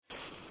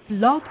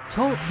Blog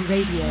Talk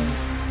Radio.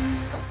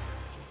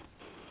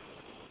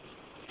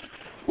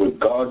 With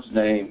God's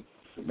name,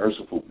 the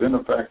merciful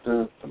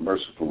benefactor, the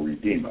merciful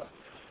redeemer,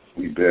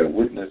 we bear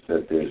witness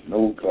that there is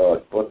no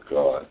God but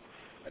God,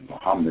 and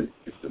Muhammad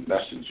is the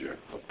messenger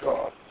of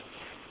God.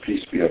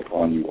 Peace be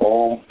upon you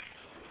all.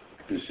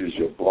 This is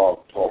your Blog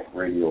Talk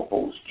Radio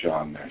host,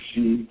 John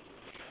Nasheed.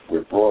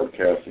 We're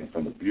broadcasting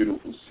from the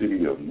beautiful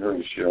city of New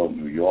Rochelle,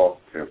 New York,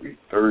 every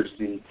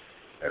Thursday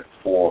at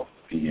 4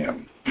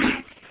 p.m.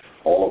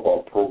 All of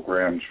our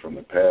programs from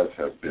the past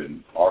have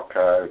been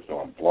archived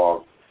on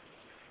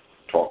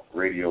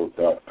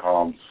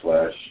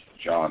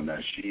blogtalkradio.com/John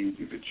Nasheed.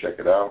 You can check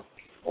it out.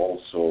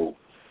 Also,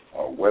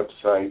 our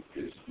website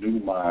is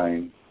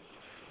nm-dp.com.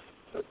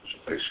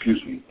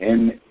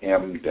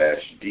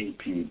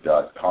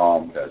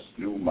 That's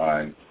New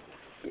Mind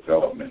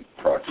Development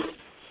Project.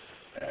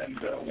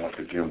 And once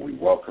again, we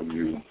welcome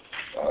you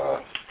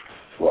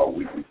to our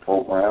weekly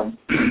program,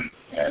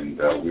 and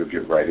we'll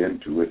get right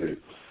into it.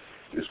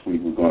 This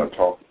week we're going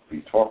to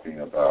be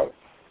talking about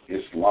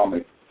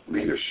Islamic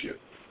leadership,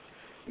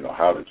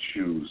 how to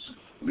choose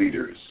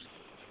leaders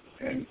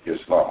in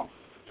Islam.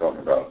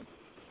 Talking about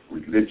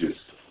religious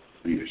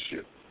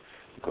leadership,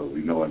 because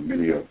we know in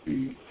many of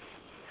the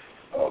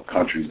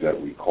countries that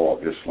we call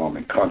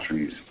Islamic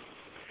countries,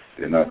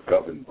 they're not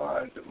governed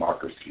by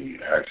democracy.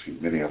 Actually,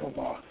 many of them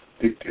are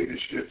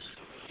dictatorships.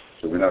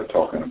 So we're not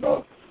talking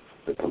about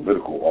the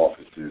political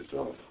offices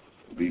of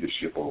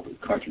leadership over the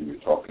country. We're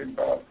talking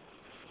about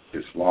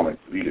Islamic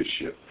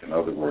leadership. In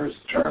other words,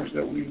 terms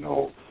that we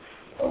know,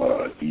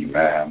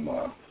 imam,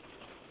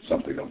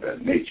 something of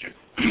that nature,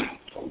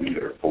 a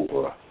leader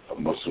over a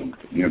Muslim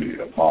community,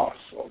 a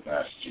mosque or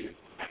masjid.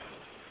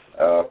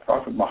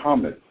 Prophet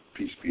Muhammad,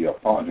 peace be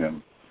upon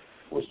him,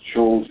 was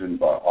chosen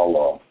by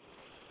Allah.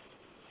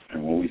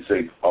 And when we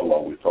say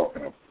Allah, we're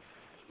talking about,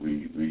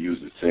 we use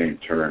the same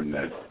term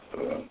that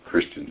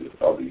Christians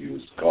and others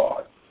use,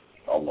 God.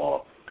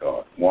 Allah,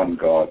 God. One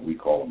God, we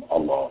call him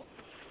Allah,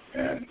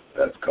 and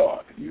that's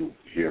God. And you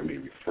hear me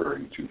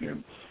referring to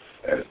him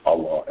as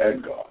Allah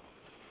and God.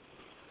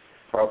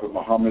 Prophet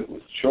Muhammad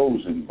was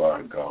chosen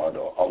by God,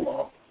 or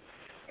Allah,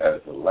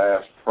 as the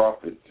last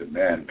prophet to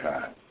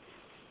mankind,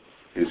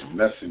 his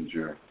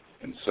messenger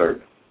and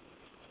servant.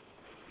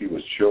 He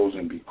was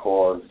chosen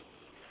because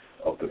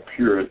of the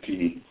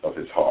purity of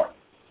his heart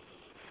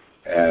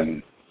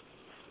and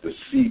the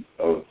seat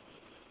of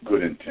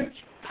good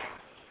intention.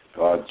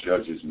 God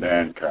judges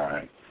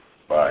mankind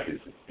by his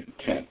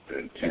intent, the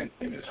intent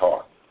in his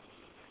heart.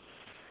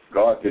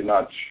 God did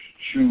not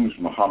choose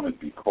Muhammad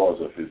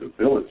because of his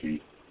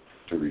ability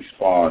to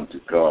respond to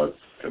God's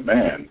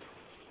command.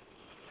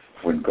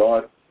 When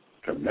God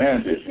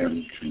commanded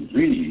him to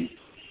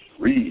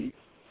read,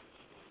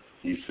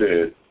 he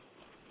said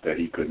that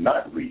he could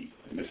not read.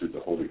 And this is the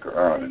Holy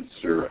Quran in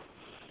Surah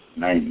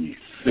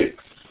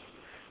 96.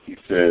 He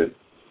said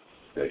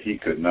that he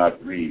could not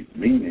read,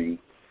 meaning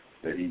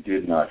that he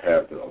did not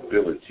have the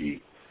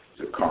ability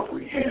to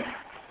comprehend.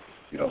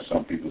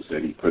 Some people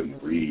said he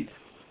couldn't read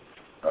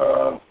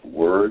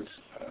words.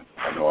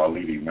 I know our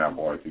leading Imam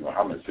W Deen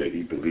Mohammed said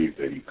he believed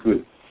that he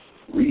could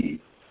read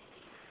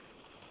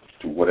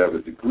to whatever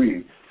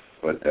degree,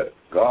 but that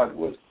God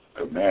was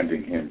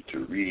commanding him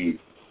to read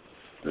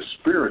the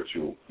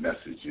spiritual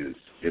messages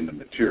in the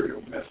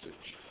material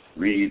message.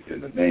 Read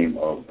in the name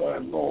of thy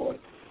Lord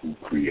who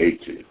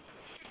created.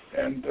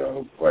 And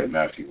quite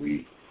naturally,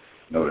 we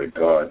know that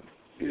God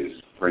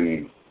is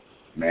bringing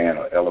man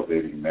or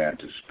elevating man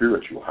to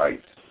spiritual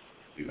heights.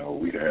 We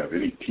don't have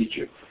any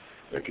teacher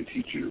that can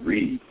teach you to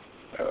read.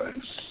 As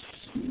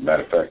a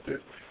matter of fact, the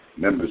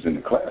members in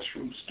the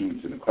classroom,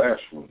 students in the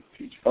classroom,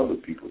 teach other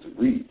people to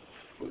read.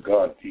 But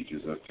God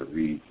teaches us to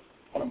read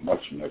on a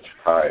much, much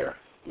higher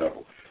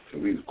level. So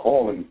he's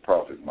calling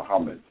Prophet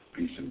Muhammad,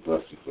 peace and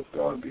blessings of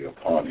God be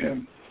upon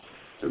him,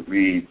 to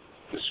read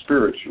the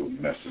spiritual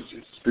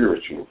messages,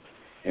 spiritual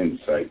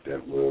insight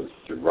that was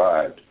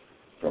derived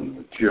from the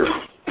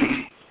material.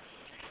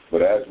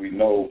 But as we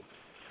now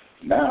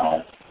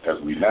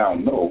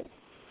know,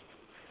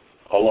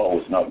 Allah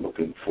was not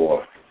looking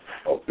for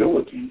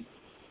ability.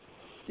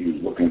 He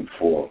was looking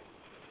for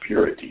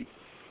purity.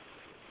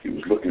 He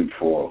was looking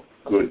for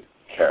good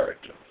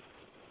character.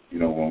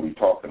 When we're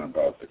talking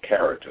about the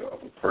character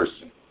of a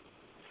person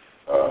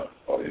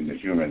or in the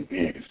human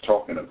being, it's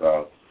talking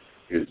about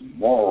his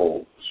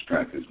moral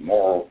strength, his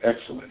moral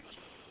excellence,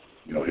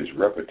 his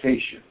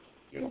reputation.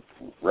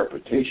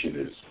 Reputation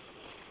is,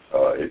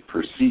 it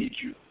precedes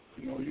you.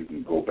 You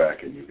can go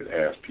back and you can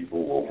ask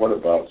people, well, what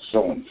about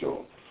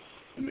so-and-so?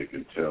 And they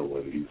can tell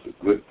whether he's a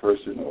good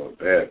person or a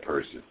bad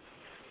person.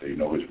 They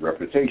know his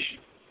reputation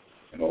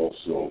and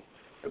also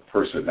the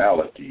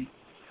personality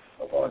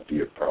of our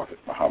dear Prophet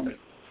Muhammad.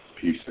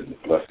 Peace and the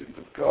blessings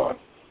of God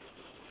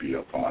be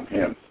upon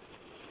him.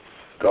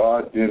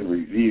 God then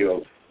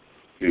revealed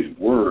his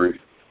word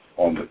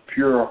on the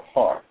pure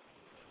heart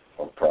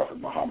of Prophet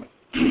Muhammad,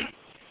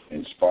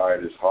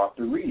 inspired his heart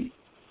to read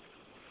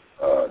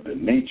the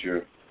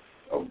nature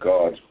of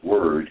God's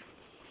word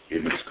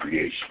in his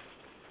creation.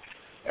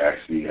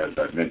 Actually, as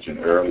I mentioned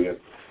earlier,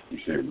 he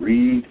said,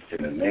 read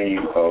in the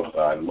name of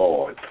thy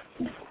Lord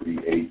who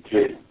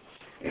created.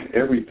 And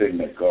everything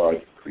that God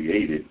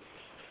created,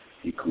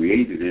 he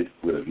created it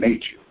with a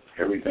nature.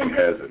 Everything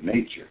has a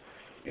nature.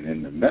 And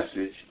in the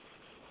message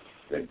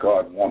that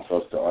God wants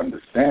us to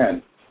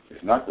understand,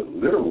 it's not the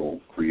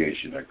literal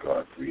creation that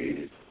God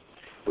created,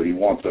 but he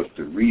wants us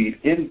to read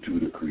into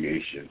the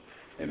creation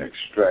and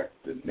extract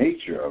the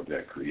nature of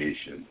that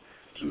creation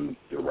to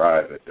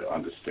derive at the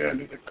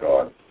understanding that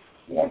God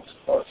wants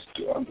us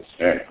to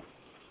understand.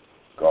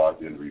 God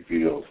then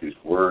revealed his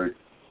word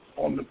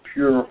on the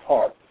pure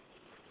heart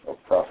of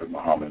Prophet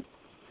Muhammad,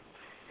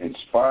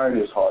 inspired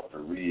his heart to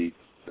read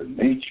the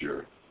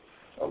nature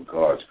of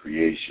God's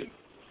creation.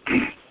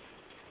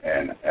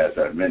 And as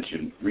I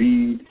mentioned,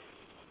 read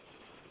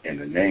in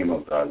the name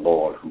of thy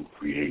Lord who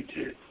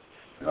created.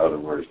 In other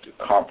words, to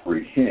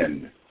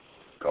comprehend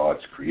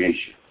God's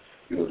creation.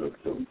 You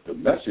know, the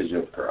message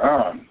of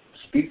Quran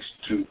speaks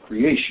to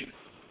creation.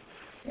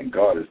 And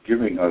God is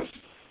giving us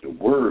the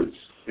words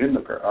in the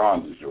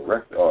Quran to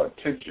direct our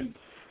attention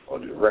or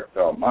direct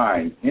our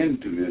mind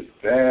into this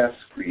vast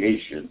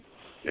creation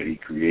that he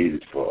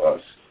created for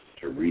us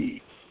to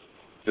read.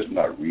 Just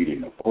not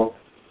reading a book.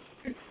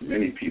 And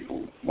many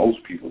people, most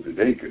people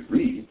today could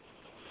read,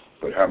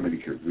 but how many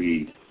could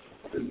read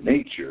the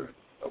nature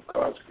of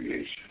God's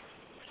creation?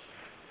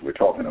 We're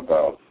talking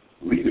about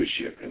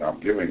leadership, and I'm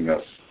giving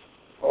us,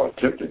 or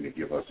attempting to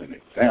give us an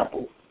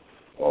example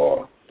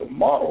or the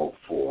model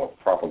for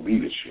proper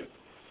leadership.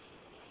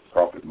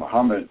 Prophet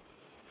Muhammad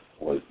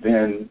was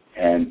then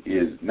and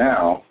is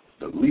now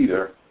the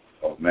leader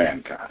of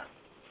mankind,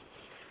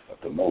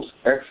 the most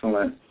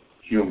excellent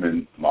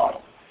human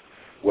model.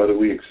 Whether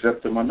we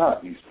accept him or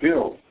not, he's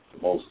still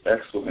the most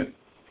excellent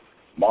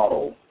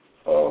model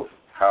of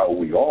how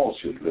we all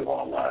should live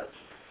our lives.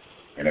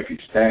 And if he's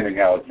standing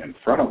out in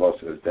front of us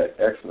as that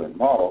excellent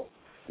model,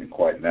 then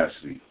quite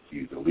naturally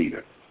he's the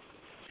leader.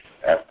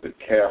 After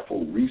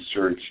careful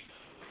research,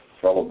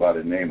 a fellow by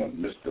the name of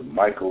Mr.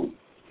 Michael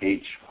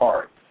H.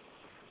 Hart,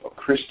 a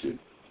Christian,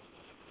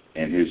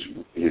 and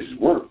his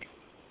work,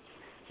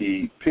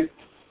 he picked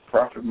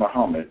Prophet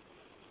Muhammad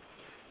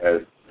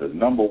as the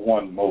number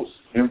one most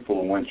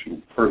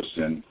influential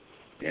person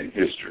in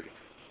history.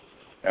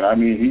 And I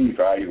mean, he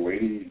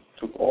evaluated, he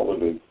took all of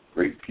the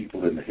great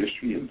people in the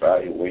history and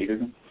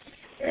evaluated them,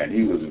 and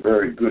he was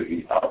very good.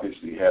 He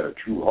obviously had a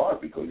true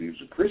heart because he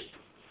was a Christian.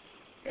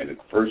 And the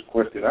first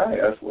question I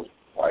asked was,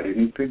 why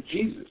didn't he pick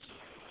Jesus?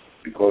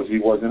 Because he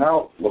wasn't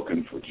out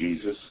looking for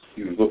Jesus.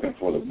 He was looking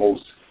for the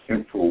most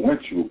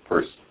influential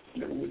person.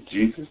 If it was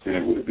Jesus, then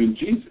it would have been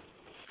Jesus.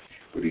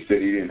 But he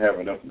said he didn't have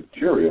enough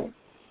material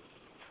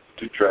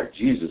to track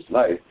Jesus'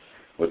 life,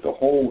 but the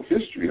whole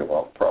history of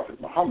our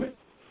Prophet Muhammad,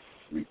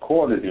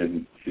 recorded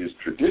in his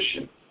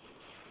tradition,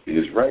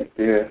 is right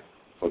there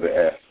for the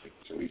asking.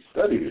 So he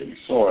studied it. He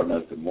saw him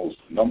as the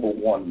number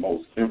one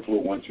most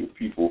influential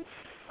people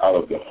out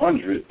of the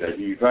 100 that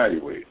he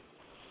evaluated.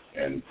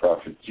 And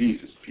Prophet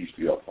Jesus, peace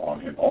be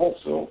upon him,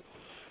 also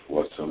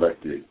was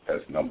selected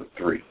as number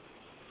 3.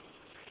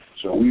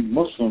 So we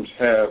Muslims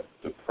have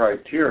the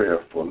criteria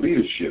for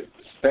leadership,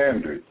 the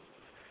standard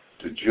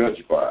to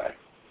judge by,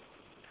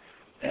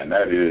 and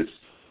that is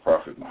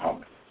Prophet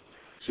Muhammad.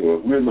 So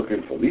if we're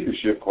looking for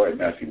leadership, quite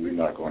naturally, we're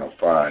not going to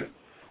find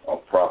a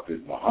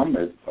Prophet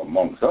Muhammad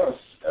amongst us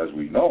as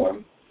we know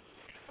him,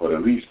 but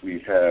at least we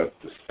have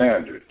the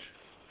standard,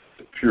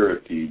 the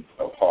purity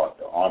of heart,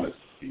 the honesty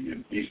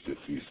and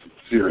decency,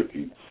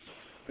 sincerity,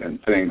 and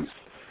things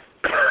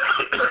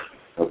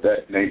of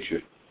that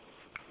nature,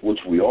 which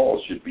we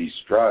all should be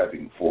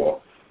striving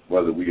for,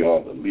 whether we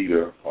are the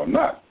leader or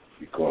not,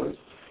 because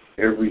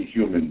every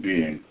human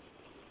being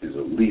is a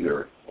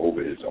leader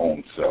over his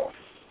own self.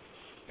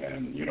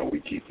 And, you know,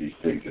 we keep these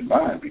things in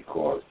mind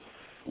because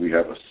we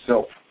have a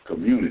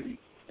self-community,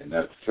 and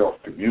that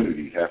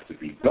self-community has to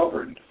be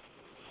governed,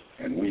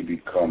 and we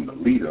become the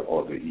leader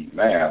or the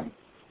imam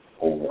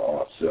over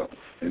ourselves.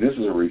 And this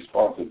is a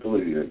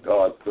responsibility that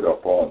God put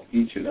up on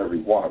each and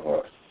every one of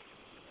us.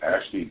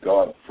 Actually,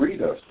 God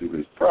freed us through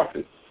his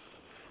prophet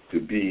to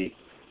be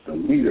the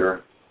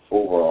leader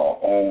over our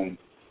own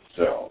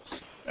selves.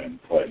 And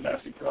quite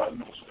naturally, God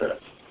knows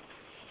best.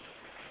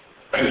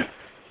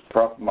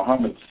 Prophet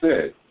Muhammad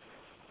said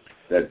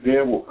that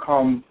there will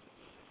come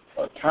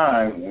a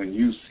time when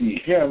you see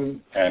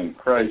him and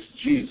Christ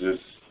Jesus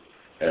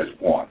as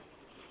one.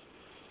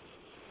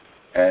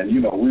 And,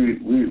 you know,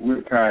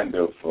 we're kind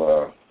of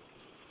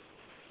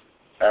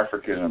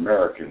African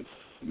Americans,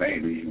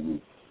 mainly,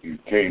 who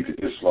came to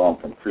Islam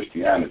from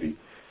Christianity.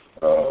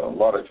 A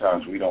lot of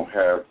times we don't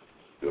have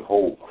the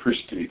whole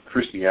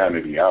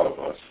Christianity out of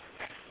us,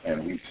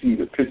 and we see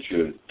the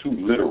picture too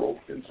literal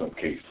in some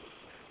cases.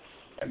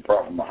 And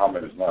Prophet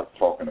Muhammad is not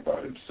talking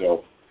about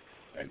himself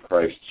and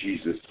Christ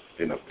Jesus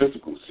in a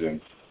physical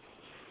sense,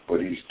 but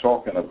he's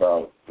talking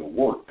about the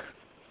work.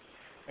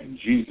 And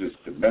Jesus,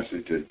 the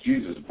message that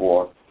Jesus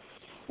brought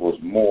was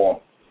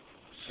more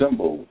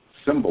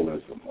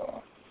symbolism.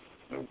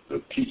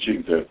 The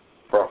teachings that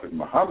Prophet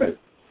Muhammad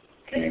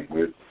came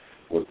with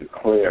was the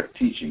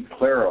teaching,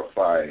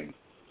 clarifying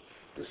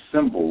the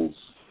symbols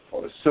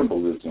or the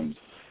symbolisms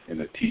in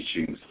the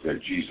teachings that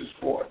Jesus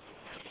brought.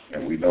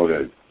 And we know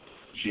that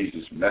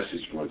Jesus'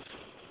 message was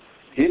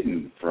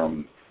hidden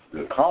from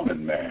the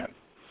common man,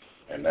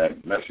 and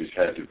that message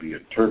had to be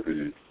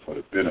interpreted for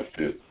the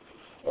benefit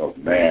of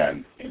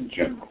man in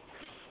general.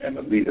 And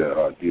the leader,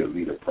 our dear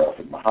leader,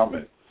 Prophet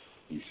Muhammad,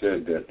 he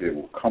said that there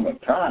will come a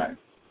time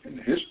in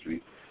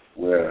history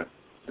where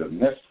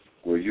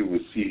where you will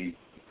see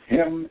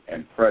him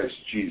and Christ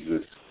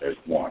Jesus as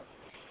one.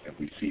 And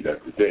we see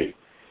that today.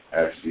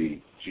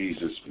 Actually,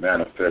 Jesus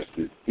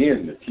manifested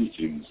in the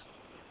teachings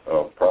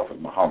of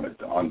Prophet Muhammad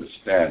the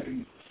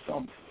understanding,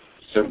 some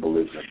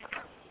symbolism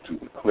to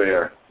the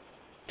clear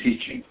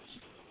teachings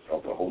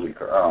of the Holy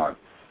Quran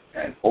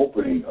and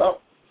opening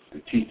up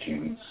the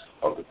teachings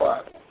of the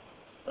Bible.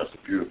 That's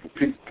a beautiful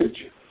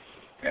picture.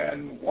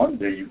 And one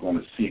day you're going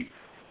to see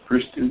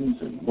Christians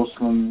and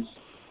Muslims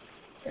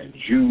and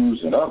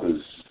Jews and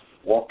others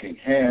walking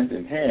hand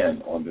in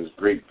hand on this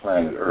great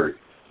planet Earth,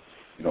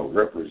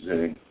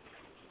 representing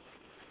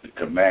the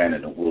command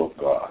and the will of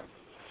God.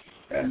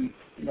 And,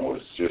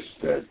 it's just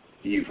that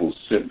evil,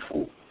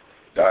 sinful,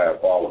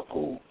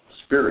 diabolical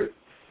spirit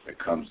that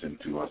comes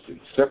into us and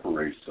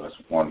separates us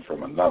one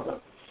from another.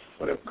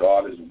 But if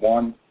God is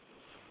one,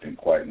 then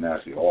quite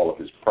naturally all of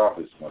his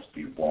prophets must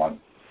be one,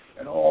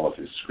 and all of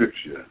his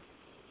scripture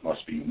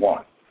must be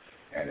one.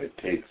 And it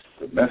takes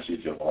the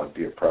message of our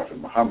dear Prophet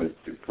Muhammad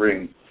to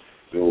bring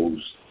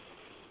those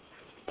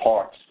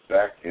parts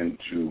back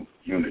into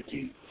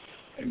unity,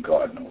 and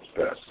God knows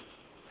best.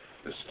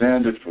 The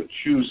standard for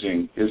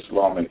choosing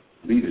Islamic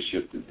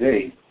leadership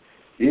today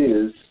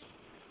is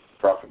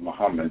Prophet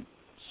Muhammad,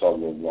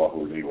 sallallahu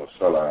alaihi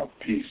wasallam,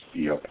 peace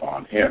be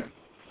upon him.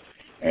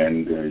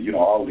 And,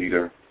 our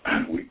leader,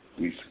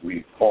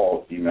 we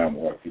call Imam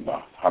W Deen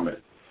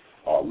Mohammed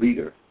our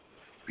leader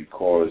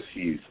because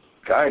he's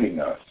guiding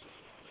us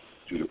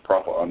to the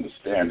proper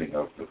understanding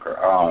of the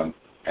Quran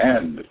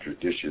and the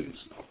traditions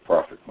of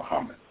Prophet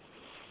Muhammad.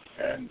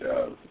 And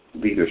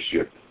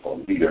leadership, or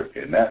leader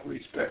in that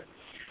respect.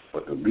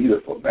 But the leader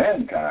for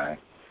mankind,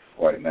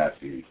 quite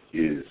naturally,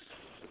 is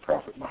the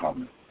Prophet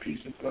Muhammad, peace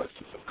and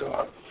blessings of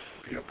God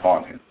be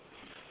upon him.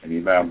 And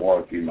Imam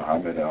W Deen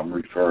Mohammed, I'm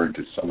referring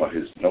to some of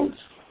his notes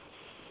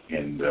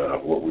in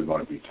what we're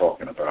going to be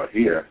talking about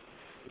here.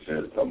 It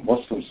says, a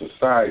Muslim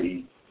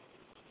society,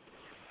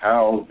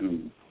 how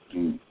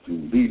do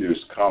leaders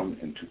come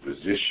into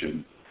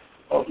position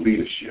of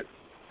leadership?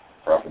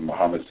 Prophet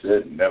Muhammad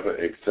said, never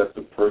accept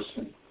a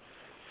person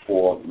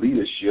for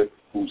leadership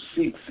who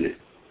seeks it.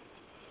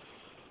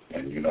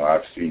 And,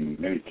 I've seen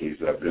many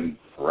cases. I've been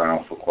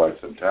around for quite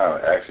some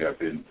time. Actually, I've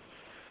been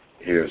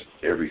here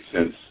ever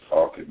since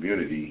our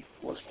community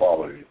was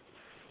following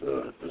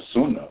the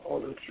Sunnah, or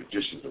the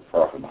traditions of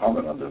Prophet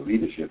Muhammad under the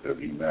leadership of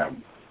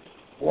Imam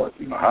W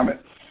Deen Mohammed.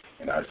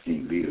 And I've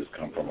seen leaders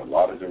come from a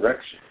lot of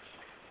directions,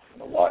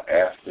 a lot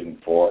asking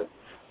for it,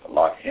 a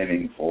lot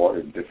hinting for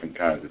it, and different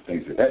kinds of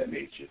things of that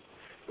nature.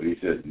 But he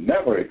said,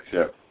 never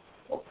accept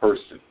a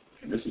person,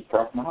 and this is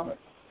Prophet Muhammad,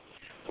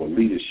 for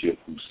leadership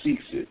who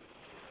seeks it.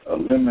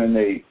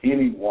 Eliminate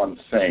anyone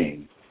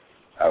saying,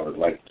 I would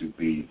like to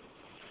be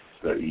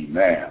the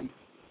imam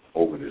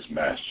over this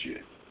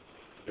masjid.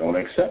 Don't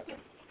accept him.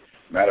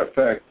 Matter of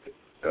fact,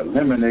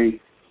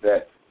 eliminate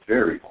that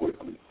very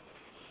quickly.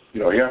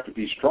 You have to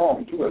be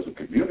strong, too, as a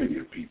community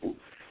of people,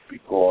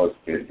 because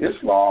in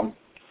Islam,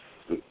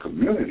 the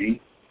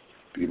community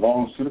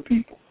belongs to the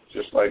people.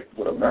 Just like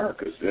what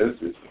America says,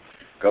 it's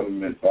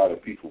government by the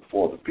people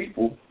for the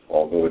people,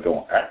 although it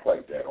don't act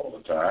like that all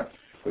the time.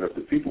 But if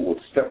the people would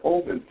step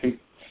up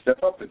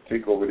and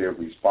take over their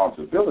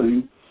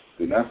responsibility,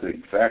 then that's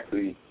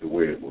exactly the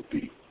way it will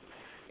be.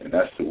 And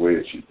that's the way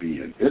it should be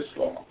in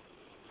Islam.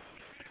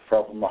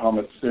 Prophet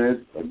Muhammad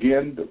said,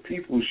 again, the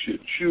people should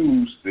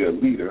choose their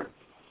leader,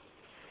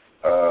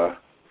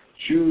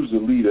 choose a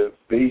leader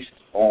based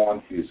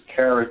on his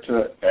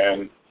character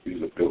and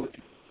his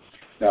ability.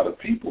 Now, the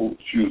people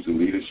choose the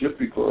leadership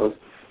because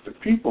the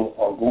people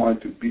are going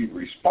to be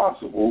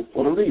responsible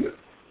for the leader.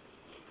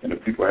 And the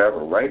people have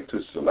a right to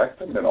select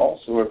them, and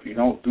also, if you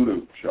don't do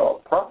the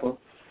job proper,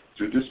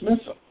 to dismiss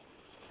them.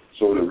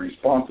 So the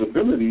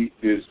responsibility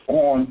is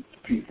on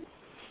the people.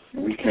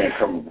 And we can't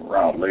come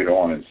around later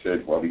on and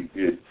say, well, he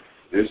did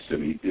this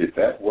and he did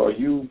that. Well,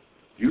 you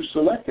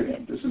selected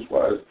him. This is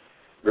why it's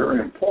very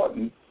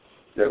important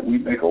that we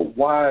make a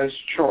wise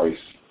choice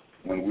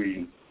when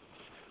we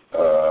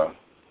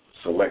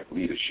select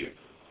leadership.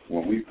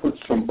 When we put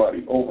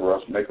somebody over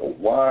us, make a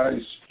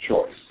wise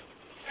choice,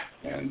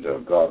 and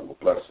God will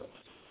bless us.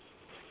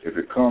 If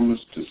it comes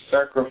to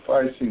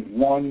sacrificing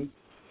one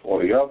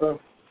or the other,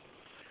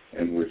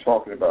 and we're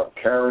talking about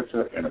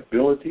character and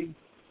ability,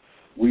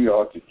 we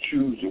are to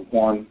choose the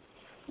one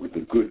with the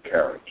good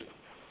character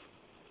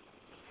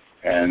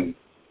and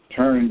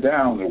turn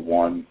down the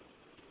one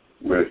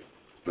with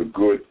the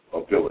good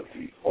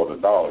ability or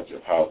the knowledge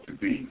of how to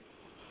be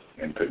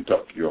and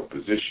conduct your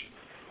position.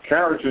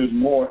 Character is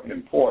more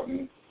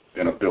important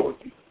than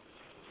ability.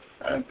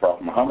 And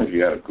Prophet Muhammad, he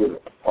had a good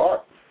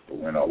heart, but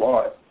when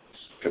Allah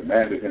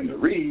commanded him to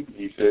read,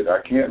 he said,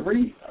 I can't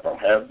read. I don't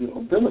have the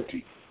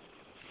ability.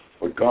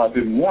 But God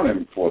didn't want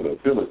him for the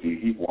ability.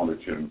 He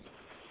wanted him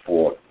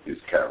for his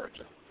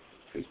character,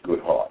 his good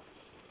heart.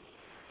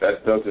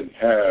 That doesn't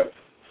have,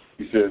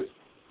 he says,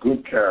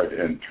 good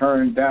character, and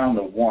turn down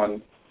the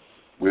one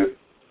with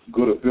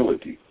good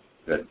ability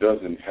that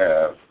doesn't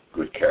have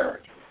good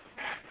character.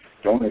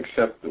 Don't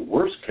accept the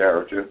worst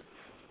character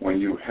when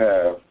you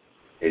have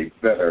a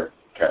better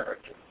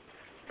character.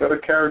 Better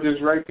character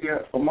is right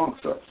there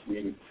amongst us.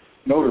 We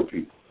know the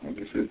people. And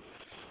this is,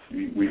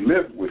 we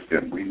live with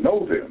them. We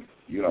know them.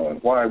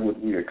 And why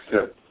would we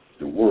accept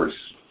the worst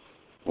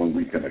when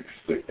we can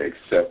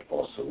accept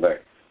or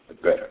select the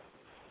better?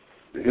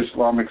 The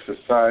Islamic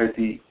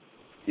society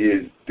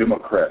is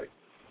democratic.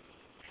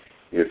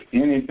 If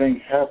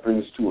anything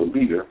happens to a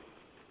leader,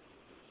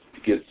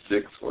 get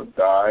sick or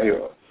die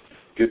or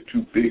get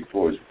too big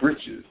for his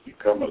britches,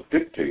 become a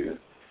dictator,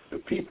 the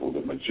people,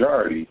 the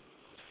majority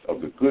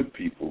of the good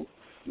people,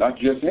 not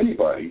just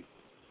anybody,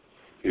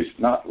 it's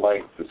not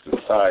like the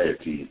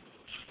society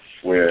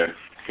where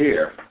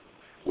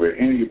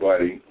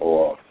anybody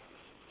or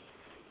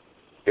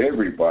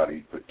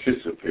everybody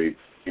participates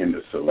in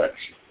the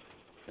selection.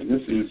 And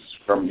this is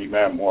from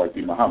Imam W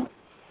Deen Mohammed,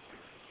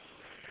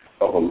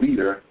 of a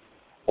leader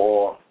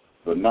or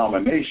the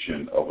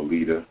nomination of a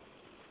leader.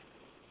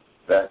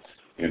 That's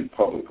in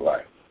public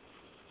life.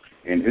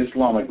 In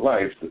Islamic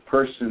life, the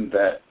person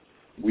that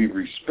we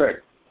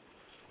respect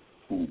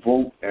who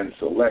vote and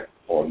select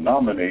or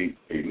nominate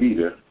a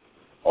leader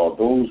are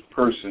those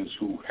persons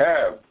who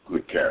have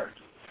good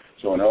character.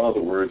 So in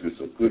other words, it's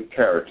a good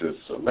character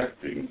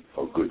selecting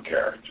a good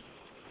character.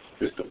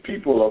 It's the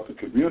people of the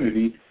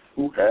community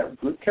who have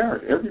good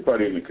character.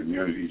 Everybody in the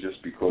community,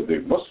 just because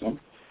they're Muslim,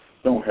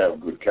 don't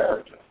have good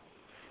character.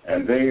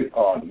 And they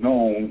are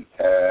known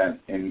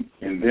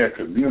in their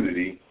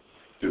community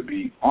to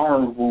be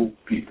honorable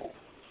people.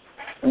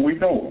 And we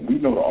know them. We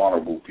know the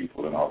honorable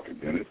people in our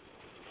community.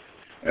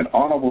 An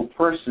honorable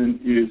person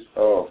is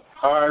of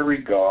high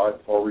regard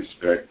or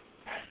respect,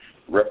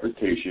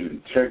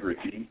 reputation,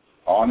 integrity,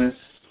 honest,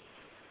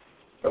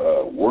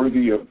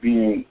 worthy of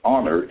being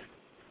honored,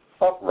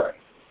 upright,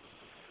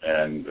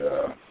 and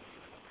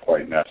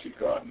quite naturally,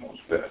 God knows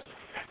best.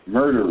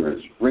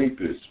 Murderers,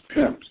 rapists,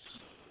 pimps,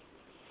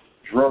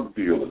 drug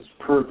dealers,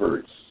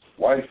 perverts,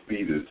 wife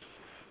beaters,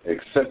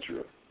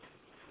 etc.,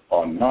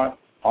 are not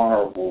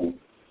honorable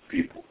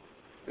people.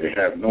 They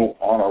have no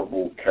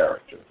honorable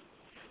character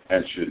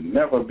and should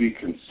never be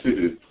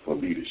considered for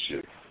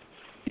leadership.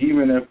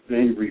 Even if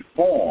they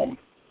reform,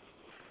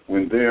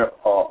 when there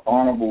are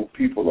honorable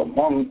people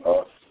among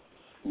us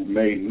who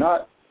may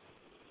not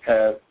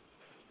have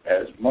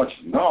as much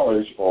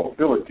knowledge or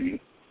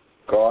ability,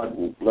 God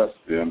will bless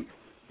them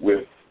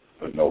with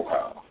the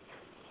know-how.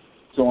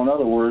 So in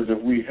other words,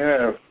 if we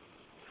have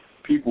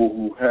people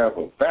who have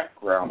a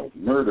background of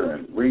murder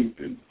and rape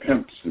and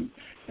pimps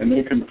and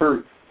they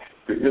convert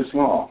to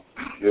Islam,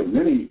 there are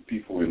many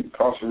people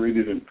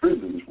incarcerated in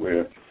prisons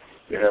where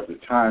they have the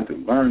time to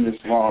learn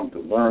Islam, to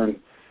learn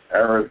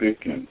Arabic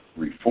and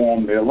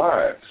reform their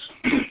lives.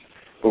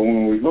 But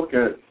when we look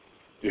at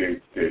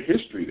their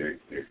history,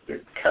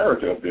 their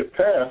character of their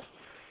past,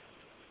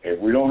 if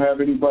we don't have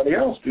anybody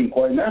else, then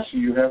quite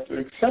naturally you have to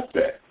accept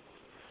that.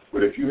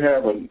 But if you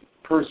have a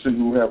person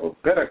who have a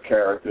better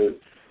character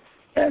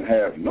and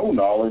have no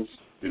knowledge,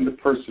 then the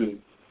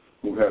person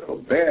who has a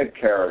bad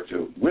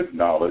character with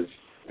knowledge,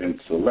 then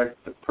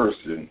select the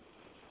person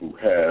who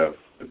have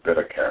the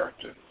better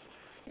character.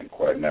 And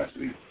quite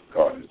naturally,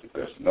 God is the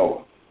best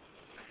knower.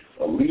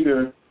 A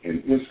leader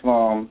in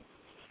Islam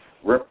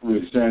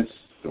represents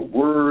the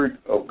word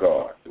of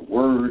God, the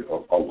word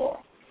of Allah.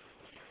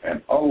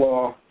 And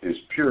Allah is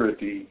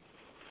purity,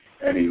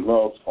 and He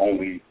loves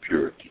only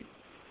purity,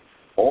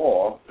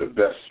 or the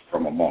best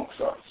from amongst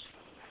us.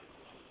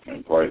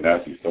 And quite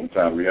naturally,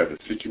 sometimes we have a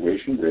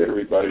situation where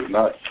everybody's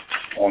not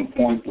on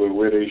point with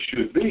where they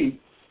should be,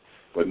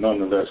 but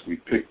nonetheless we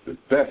pick the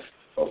best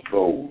of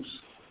those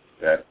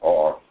that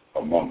are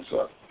amongst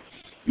us.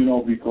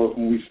 Because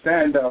when we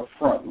stand out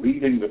front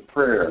leading the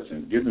prayers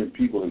and giving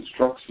people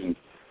instruction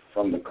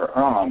from the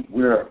Quran,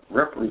 we're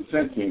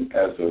representing,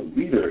 as a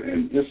leader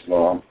in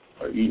Islam,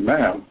 or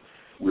Imam,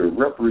 we're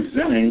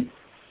representing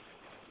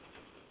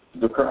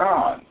the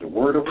Quran, the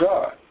Word of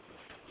God.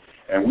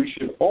 And we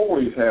should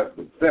always have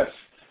the best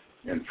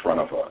in front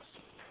of us.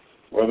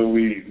 Whether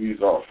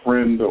he's our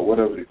friend or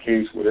whatever the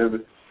case, whatever,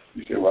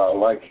 you say, well, I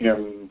like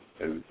him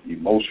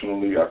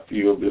emotionally, I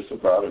feel this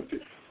about him.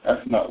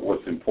 That's not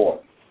what's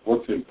important.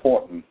 What's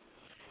important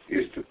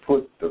is to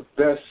put the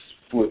best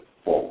foot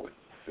forward,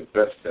 the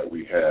best that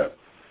we have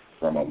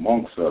from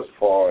amongst us,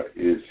 far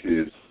is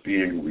his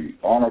being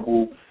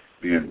honorable,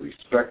 being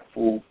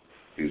respectful,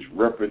 his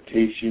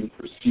reputation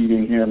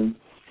preceding him,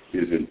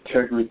 his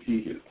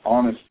integrity, his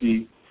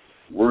honesty,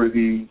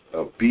 worthy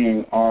of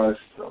being honest,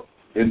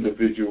 the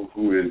individual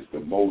who is the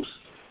most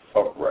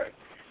upright.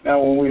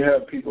 Now, when we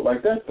have people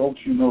like that, don't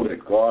you know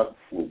that God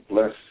will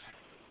bless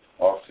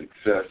our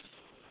success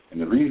in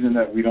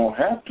reason that we don't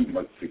have too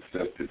much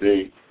success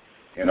today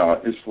in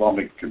our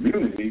Islamic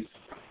communities,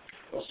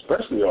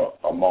 especially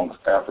amongst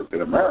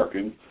African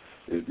Americans,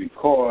 is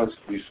because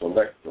we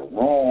select the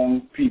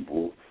wrong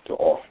people to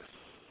office.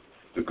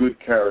 The good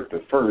character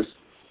first,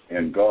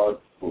 and God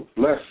will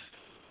bless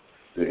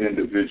the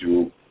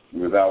individual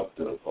without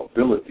the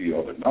ability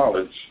or the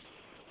knowledge.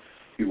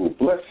 He will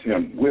bless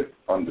him with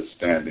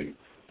understanding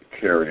to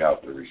carry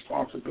out the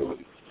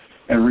responsibility.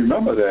 And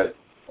remember that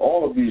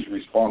all of these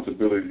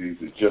responsibilities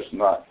is just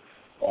not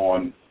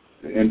on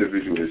the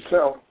individual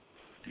itself.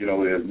 You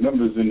know, there's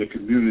members in the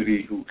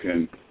community who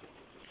can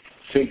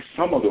take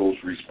some of those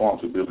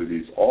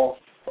responsibilities off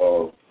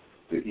of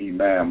the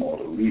imam or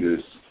the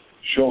leader's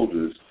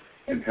shoulders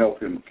and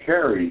help him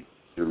carry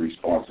the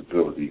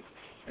responsibility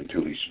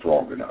until he's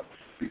strong enough.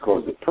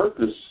 Because the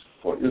purpose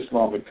for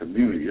Islamic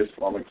community,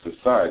 Islamic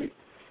society,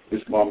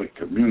 Islamic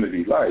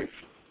community life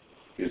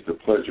is the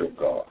pleasure of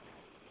God.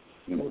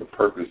 You know, the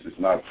purpose is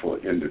not for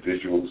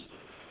individuals.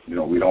 You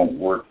know, we don't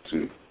work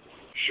to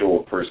show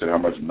a person how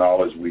much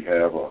knowledge we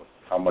have or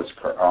how much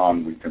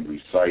Quran we can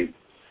recite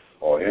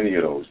or any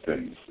of those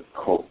things,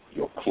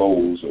 your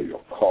clothes or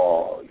your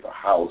car or your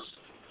house.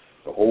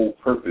 The whole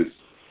purpose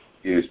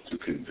is to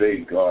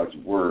convey God's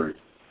word,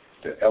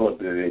 to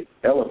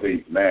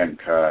elevate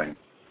mankind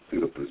to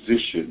the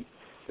position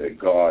that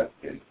God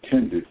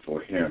intended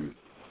for him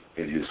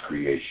in his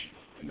creation,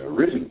 in the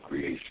original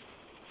creation.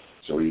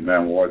 So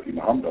Imam W Deen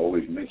Mohammed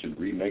always mentioned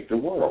remake the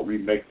world.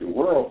 Remake the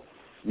world,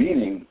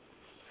 meaning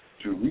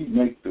to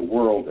remake the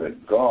world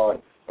that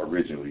God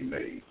originally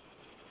made.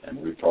 And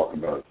we're talking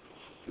about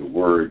the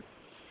world,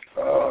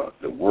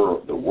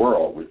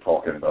 we're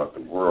talking about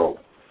the world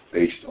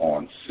based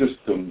on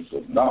systems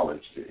of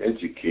knowledge to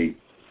educate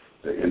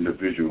the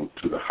individual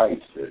to the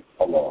heights that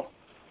Allah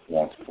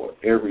wants for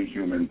every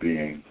human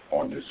being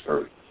on this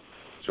earth.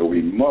 So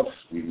we must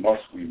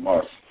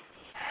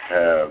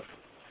have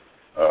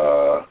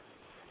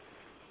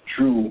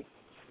true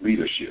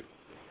leadership,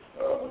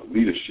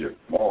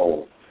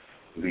 moral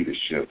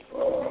leadership.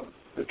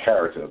 The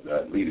character of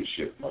that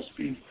leadership must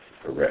be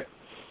correct.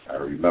 I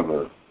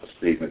remember a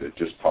statement that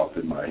just popped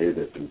in my head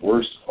that the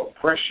worst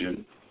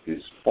oppression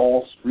is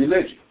false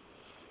religion.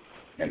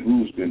 And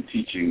who's been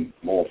teaching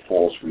more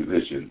false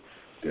religion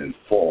than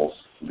false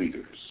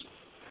leaders?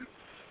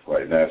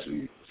 Quite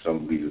naturally,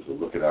 some leaders are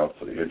looking out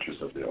for the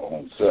interests of their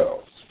own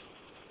selves.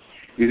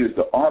 It is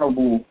the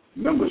honorable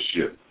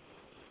membership,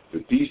 the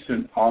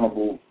decent,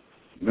 honorable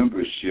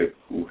membership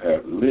who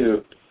have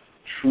lived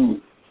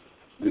true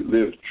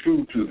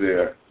to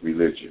their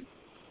religion.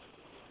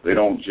 They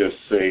don't just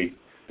say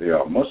they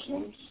are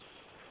Muslims.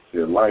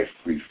 Their life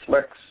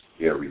reflects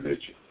their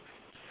religion.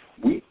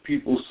 Weak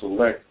people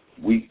select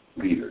weak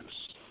leaders.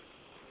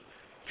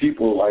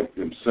 People like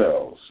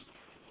themselves,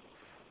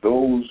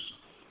 those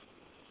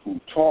who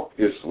talk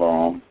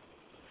Islam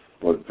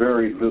but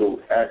very little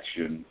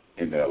action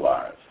in their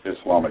lives,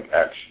 Islamic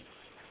action.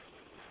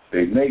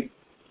 They make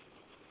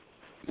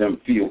them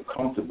feel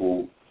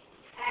comfortable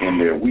in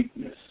their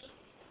weakness.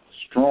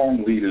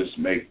 Strong leaders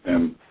make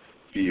them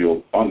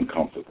feel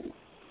uncomfortable.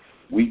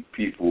 Weak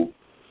people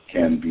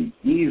can be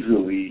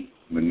easily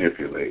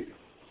manipulated.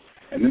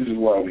 And this is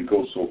why we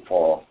go so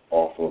far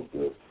off of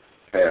the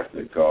path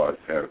that God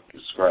has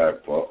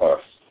prescribed for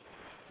us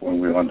when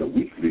we're under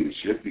weak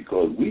leadership,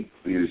 because weak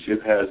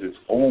leadership has its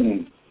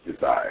own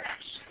desires.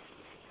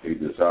 They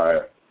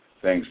desire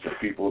things for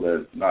people that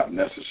are not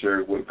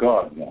necessarily what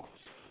God wants.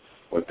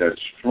 But that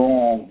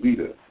strong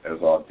leader,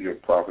 as our dear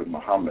Prophet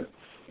Muhammad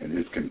and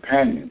his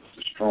companions,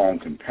 the strong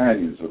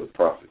companions of the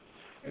Prophet,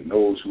 and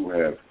those who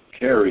have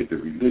carried the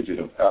religion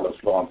of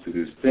Al-Islam to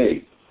this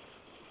day,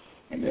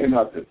 and they're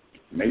not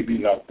maybe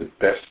not the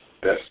best,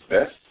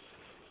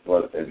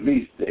 but at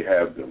least they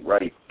have the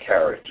right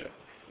character,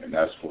 and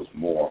that's what's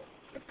more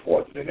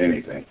important than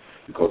anything,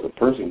 because a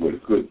person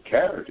with good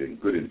character and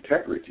good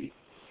integrity,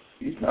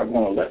 he's not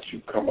going to let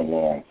you come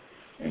along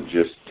and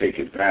just take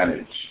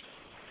advantage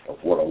of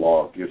what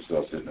Allah gives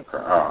us in the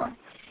Quran.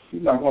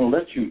 He's not going to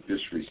let you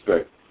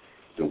disrespect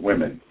the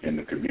women in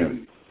the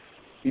community.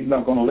 He's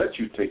not going to let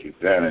you take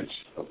advantage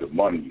of the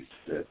monies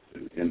that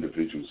the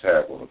individuals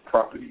have or the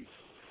properties.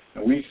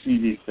 And we see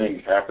these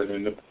things happen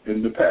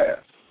in the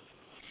past,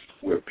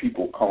 where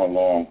people come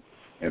along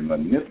and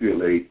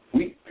manipulate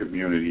weak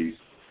communities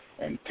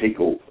and take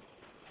over.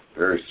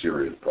 Very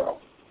serious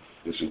problem.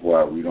 This is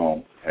why we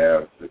don't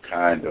have the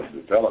kind of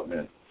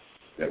development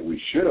that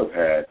we should have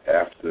had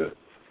after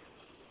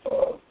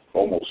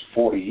almost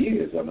 40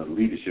 years under the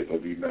leadership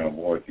of Imam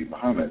W Deen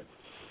Mohammed,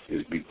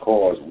 is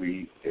because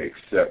we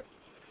accept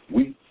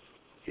weak,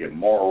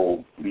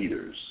 immoral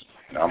leaders.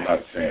 And I'm not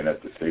saying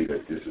that to say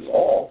that this is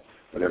all,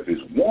 but if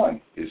it's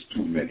one, it's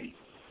too many.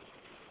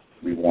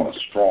 We want a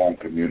strong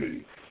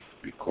community,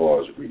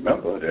 because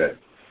remember that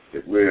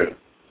if we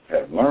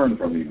have learned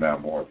from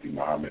Imam W Deen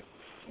Mohammed,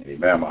 and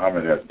Imam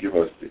Muhammad has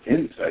given us the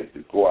insight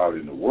to go out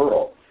in the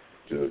world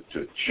to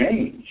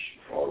change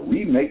or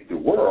remake the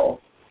world,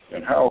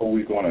 then how are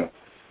we going to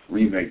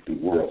remake the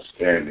world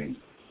standing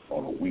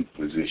on a weak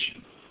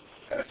position?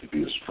 It has to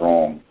be a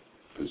strong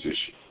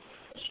position,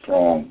 a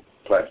strong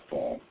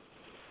platform,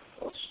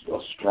 a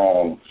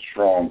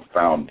strong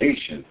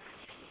foundation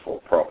for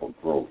proper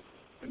growth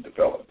and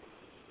development.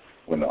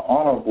 When the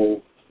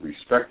honorable,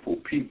 respectful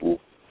people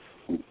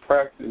who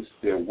practice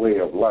their way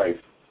of life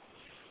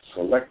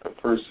select a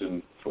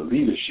person for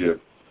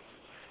leadership,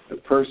 the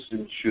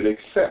person should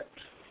accept,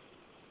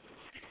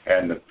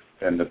 and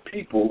the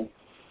people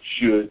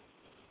should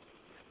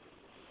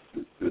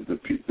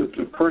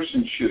the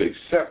person should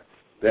accept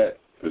that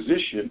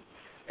position,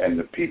 and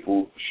the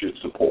people should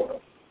support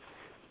him.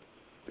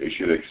 They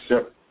should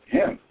accept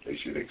him. They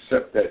should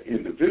accept that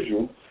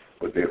individual,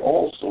 but they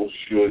also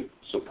should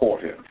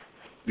support him,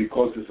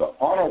 because it's an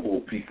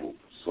honorable people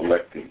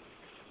selecting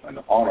an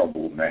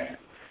honorable man.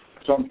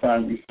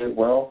 Sometimes we say,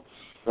 well,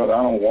 I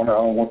don't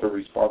want the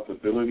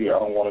responsibility. I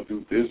don't want to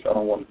do this. I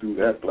don't want to do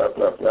that, blah,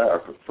 blah, blah. I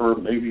prefer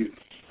maybe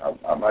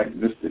I might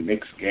miss the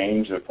Knicks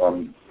games if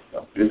I'm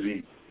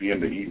busy being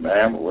the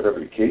imam or whatever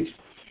the case.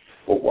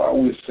 But while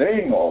we're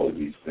saying all of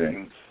these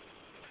things,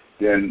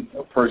 then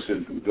a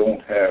person who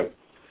don't have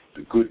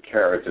the good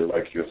character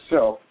like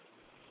yourself,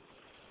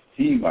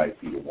 he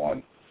might be the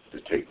one to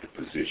take the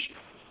position.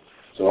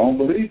 So don't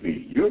believe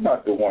me. You're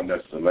not the one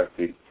that's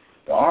selecting.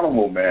 The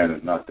honorable man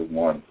is not the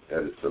one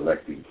that is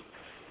selecting.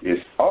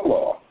 It's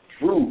Allah,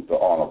 through the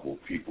honorable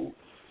people,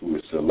 who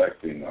is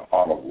selecting an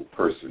honorable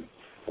person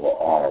for an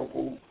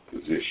honorable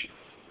position.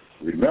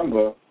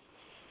 Remember,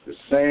 the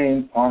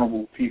same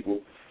honorable people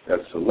that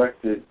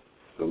selected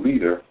the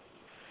leader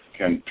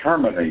can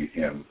terminate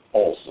him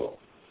also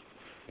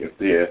if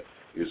there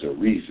is a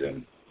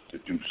reason to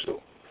do so.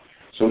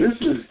 So this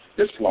is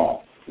Islam.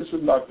 This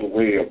is not the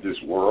way of this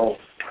world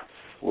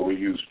where we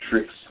use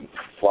tricks and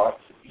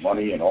plots,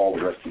 money, and all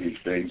the rest of these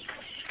things.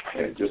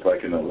 And just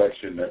like an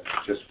election that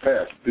just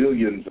passed,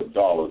 billions of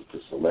dollars to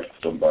select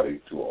somebody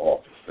to an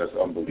office. That's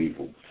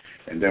unbelievable.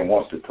 And then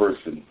once the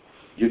person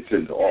gets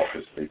into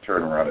office, they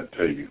turn around and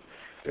tell you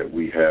that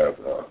we have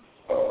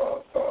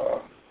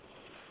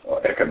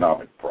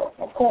economic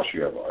problem. Of course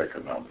you have an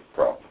economic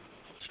problem.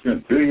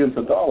 Spend billions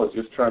of dollars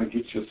just trying to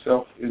get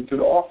yourself into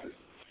the office.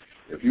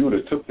 If you would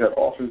have took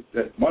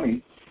that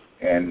money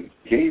and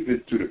gave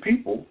it to the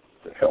people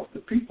to help the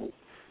people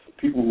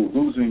who are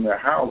losing their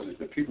houses,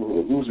 the people who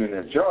are losing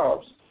their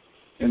jobs,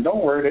 and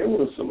don't worry, they would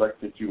have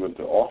selected you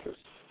into office.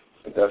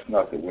 But that's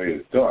not the way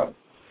it's done.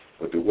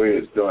 But the way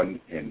it's done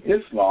in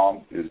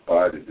Islam is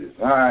by the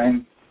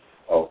design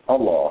of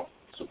Allah,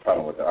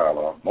 subhanahu wa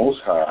ta'ala, Most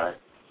High,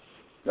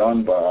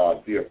 done by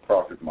our dear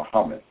Prophet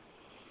Muhammad,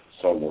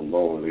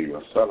 sallallahu alayhi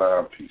wa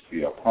sallam, peace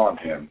be upon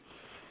him.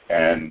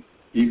 And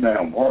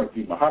Imam W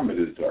Deen Mohammed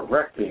is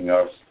directing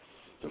us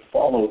to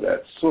follow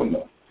that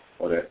sunnah,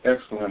 or that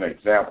excellent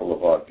example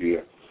of our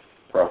dear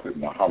Prophet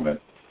Muhammad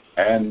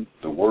and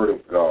the Word of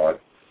God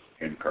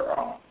in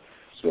Quran.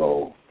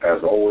 So,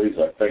 as always,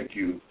 I thank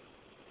you,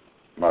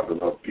 my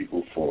beloved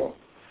people, for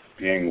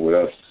being with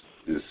us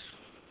this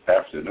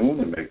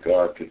afternoon, and may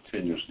God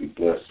continuously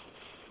bless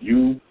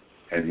you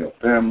and your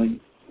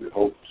family. We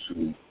hope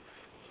to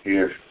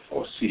hear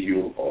or see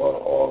you,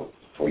 or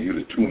for you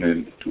to tune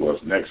in to us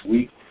next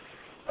week.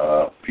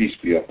 Peace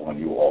be upon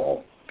you all.